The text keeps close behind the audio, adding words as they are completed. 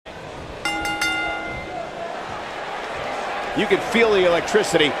You can feel the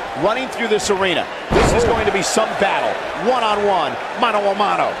electricity running through this arena. This is going to be some battle. One-on-one,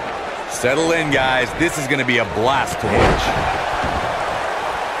 mano-a-mano. Settle in, guys. This is going to be a blast to watch.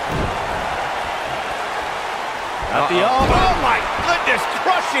 At the elbow. Oh, my goodness,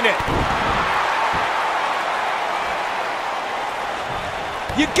 crushing it.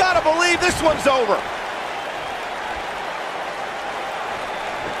 You gotta believe this one's over.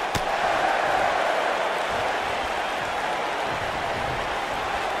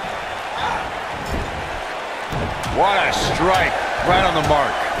 What a strike. Right on the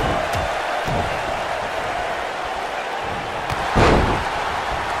mark.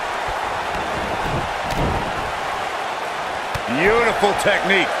 Beautiful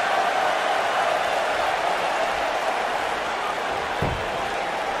technique.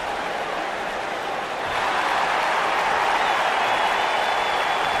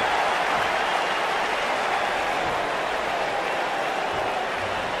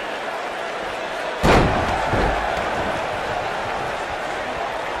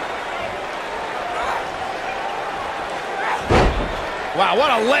 Wow,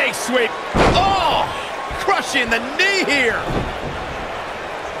 what a leg sweep. Oh, crushing the knee here.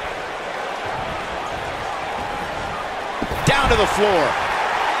 Down to the floor.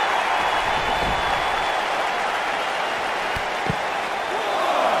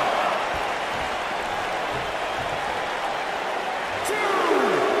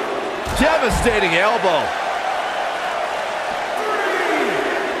 Devastating elbow.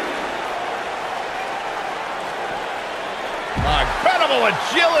 Incredible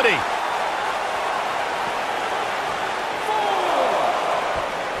agility.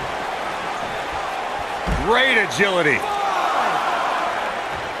 Great agility.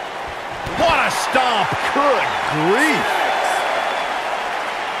 What a stomp. Good grief.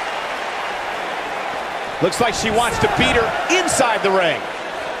 Looks like she wants to beat her inside the ring.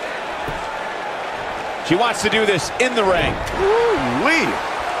 She wants to do this in the ring. Woo-wee.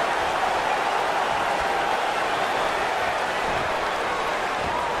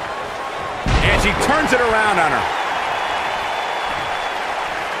 And she turns it around on her.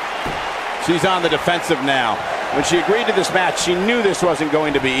 She's on the defensive now. When she agreed to this match, she knew this wasn't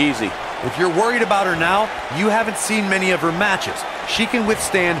going to be easy. If you're worried about her now, you haven't seen many of her matches. She can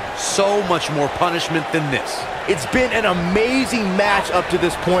withstand so much more punishment than this. It's been an amazing match up to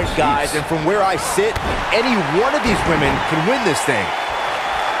this point, guys. And from where I sit, any one of these women can win this thing.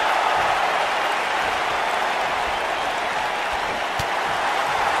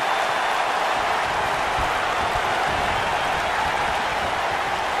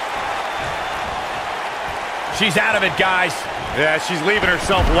 She's out of it, guys. Yeah, she's leaving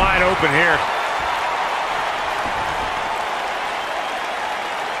herself wide open here.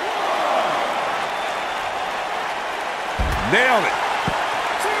 Nailed it.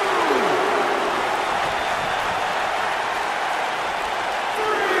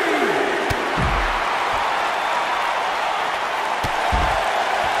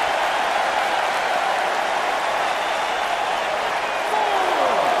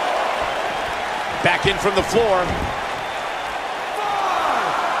 Back in from the floor.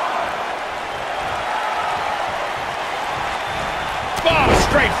 Oh,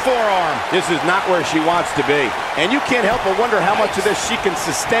 straight forearm. This is not where she wants to be. And you can't help but wonder how much of this she can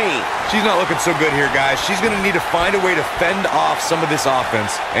sustain. She's not looking so good here, guys. She's going to need to find a way to fend off some of this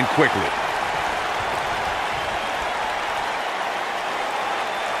offense, and quickly.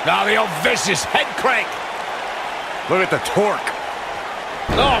 Now the old vicious head crank. Look at the torque.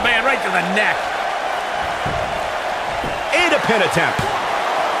 Oh, man, right to the neck. And a pin attempt.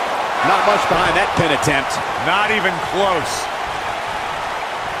 Not much behind that pin attempt. Not even close.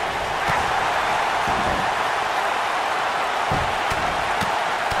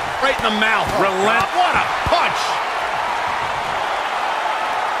 Right in the mouth. Relent. What a punch.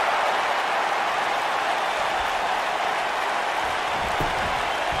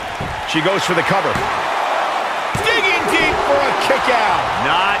 She goes for the cover. Digging deep for a kick out.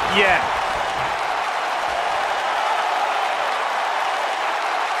 Not yet.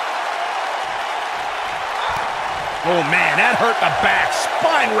 Oh, man, that hurt the back.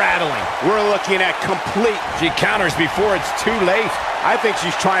 Spine rattling. We're looking at complete. She counters before it's too late. I think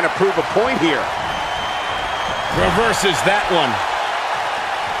she's trying to prove a point here. Reverses that one.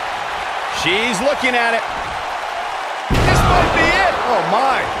 She's looking at it. This might be it. Oh,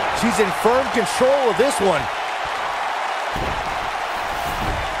 my. She's in firm control of this one.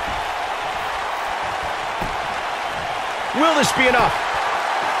 Will this be enough?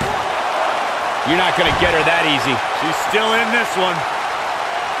 You're not going to get her that easy. She's still in this one.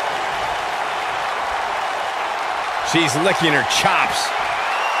 She's licking her chops.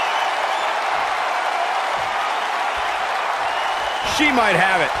 She might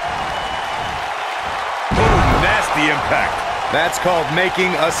have it. Boom, nasty impact. That's called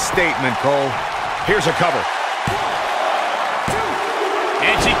making a statement, Cole. Here's a cover.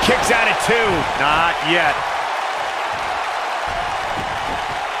 And she kicks out at 2. Not yet.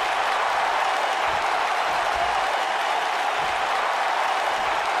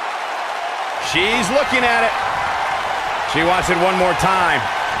 She's looking at it. She wants it one more time.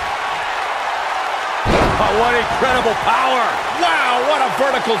 Oh, what incredible power. Wow, what a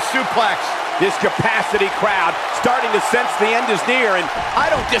vertical suplex. This capacity crowd starting to sense the end is near, and I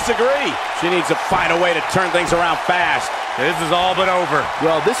don't disagree. She needs to find a way to turn things around fast. This is all but over.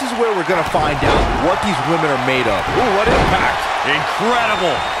 Well, this is where we're going to find out what these women are made of. Ooh, what impact.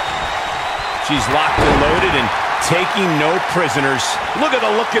 Incredible. She's locked and loaded and taking no prisoners. Look at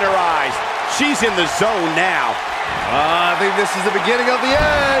the look in her eyes. She's in the zone now. I think this is the beginning of the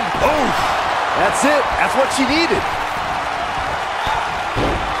end. Oh, that's it. That's what she needed.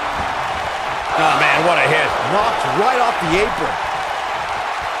 Oh, man, what a hit. Knocked right off the apron.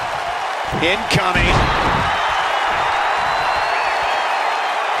 Incoming.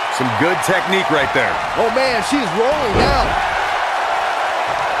 Some good technique right there. Oh, man, she's rolling now.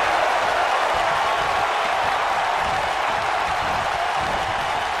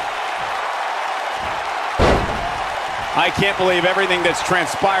 I can't believe everything that's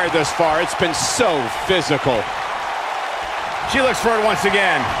transpired thus far. It's been so physical. She looks for it once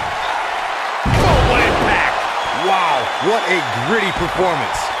again. Oh, what impact. Wow, what a gritty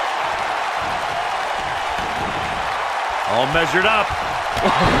performance. All measured up.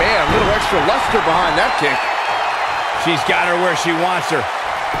 Oh, man, a little extra luster behind that kick. She's got her where she wants her.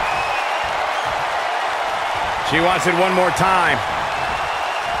 She wants it one more time.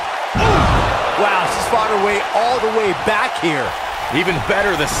 Wow, she's fought her way all the way back here. Even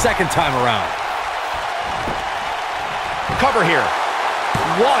better the second time around. Cover here.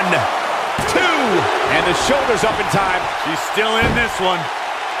 1, 2, and the shoulders up in time. She's still in this one.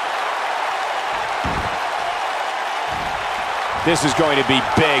 This is going to be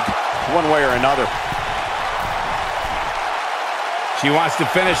big, one way or another. She wants to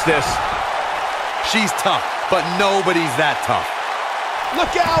finish this. She's tough, but nobody's that tough.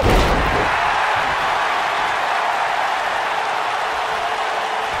 Look out!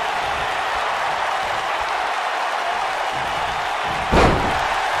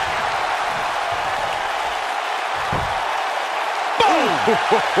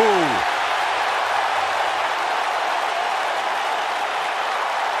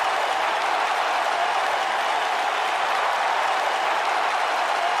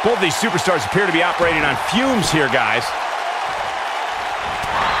 Both these superstars appear to be operating on fumes here, guys.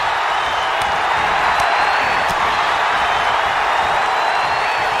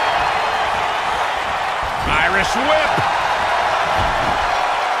 Irish whip.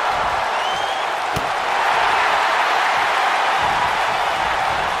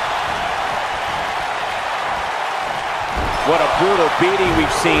 What a brutal beating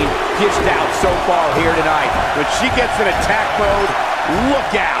we've seen dished out so far here tonight. When she gets in attack mode,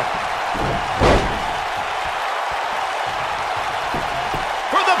 look out.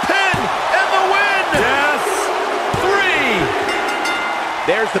 For the pin and the win. Yes.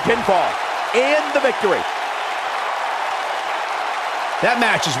 3. There's the pinfall and the victory. That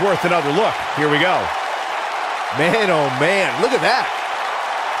match is worth another look. Here we go. Man, oh man, look at that.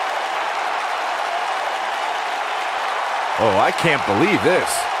 Oh, I can't believe this.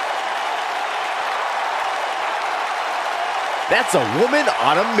 That's a woman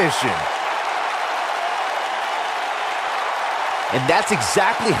on a mission. And that's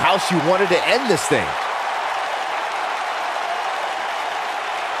exactly how she wanted to end this thing.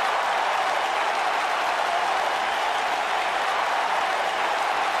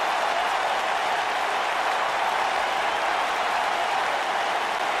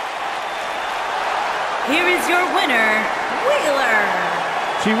 Here is your winner, Wheeler.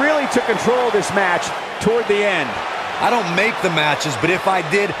 She really took control of this match toward the end. I don't make the matches, but if I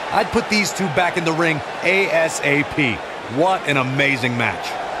did, I'd put these two back in the ring ASAP. What an amazing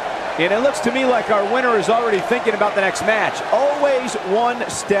match. And it looks to me like our winner is already thinking about the next match. Always one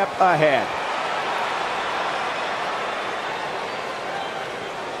step ahead.